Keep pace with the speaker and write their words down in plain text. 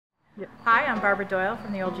Hi, I'm Barbara Doyle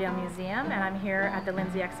from the Olde Gaol Museum, and I'm here at the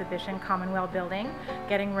Lindsay exhibition, Commonwell Building,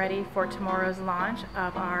 getting ready for tomorrow's launch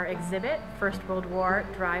of our exhibit, First World War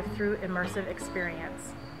Drive-Thru Immersive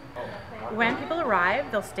Experience. When people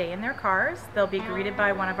arrive, they'll stay in their cars, they'll be greeted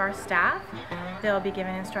by one of our staff, they'll be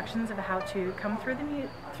given instructions of how to come through the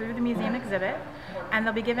museum exhibit, and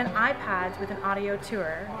they'll be given iPads with an audio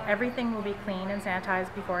tour. Everything will be cleaned and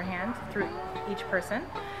sanitized beforehand through each person,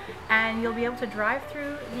 and you'll be able to drive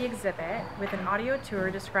through the exhibit with an audio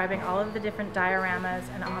tour describing all of the different dioramas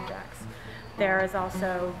and objects. There is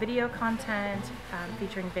also video content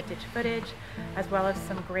featuring vintage footage, as well as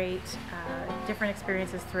some great different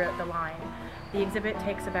experiences throughout the line. The exhibit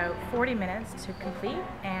takes about 40 minutes to complete,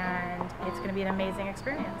 and it's going to be an amazing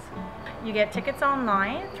experience. You get tickets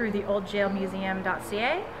online through the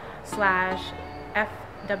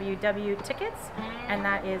oldegaolmuseum.ca/FWW tickets, and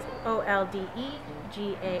that is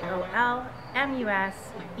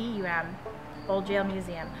OLDEGAOLMUSEUM, Olde Gaol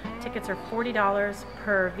Museum. Tickets are $40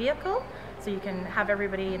 per vehicle, so you can have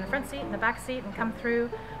everybody in the front seat and the back seat and come through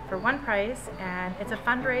for one price, and it's a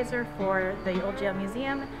fundraiser for the Olde Gaol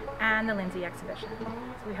Museum and the Lindsay exhibition. So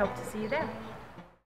we hope to see you there.